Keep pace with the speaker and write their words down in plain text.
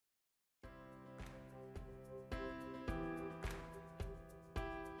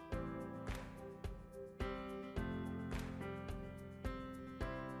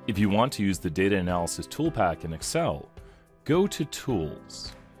If you want to use the Data Analysis Toolpack in Excel, go to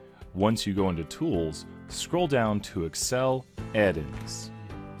Tools. Once you go into Tools, scroll down to Excel Add-ins.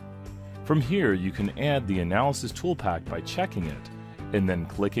 From here, you can add the Analysis Toolpack by checking it and then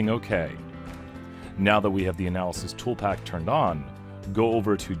clicking OK. Now that we have the Analysis Toolpack turned on, go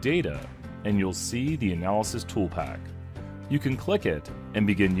over to Data and you'll see the Analysis Toolpack. You can click it and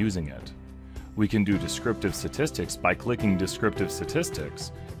begin using it. We can do descriptive statistics by clicking Descriptive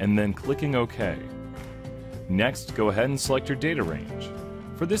Statistics and then clicking OK. Next, go ahead and select your data range.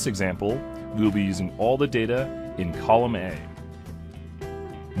 For this example, we will be using all the data in column A.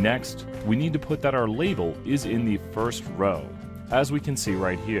 Next, we need to put that our label is in the first row, as we can see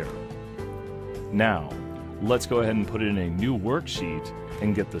right here. Now, let's go ahead and put it in a new worksheet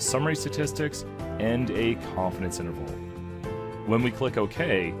and get the summary statistics and a confidence interval. When we click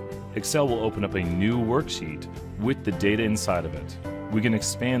OK, Excel will open up a new worksheet with the data inside of it. We can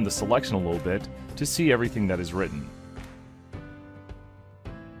expand the selection a little bit to see everything that is written.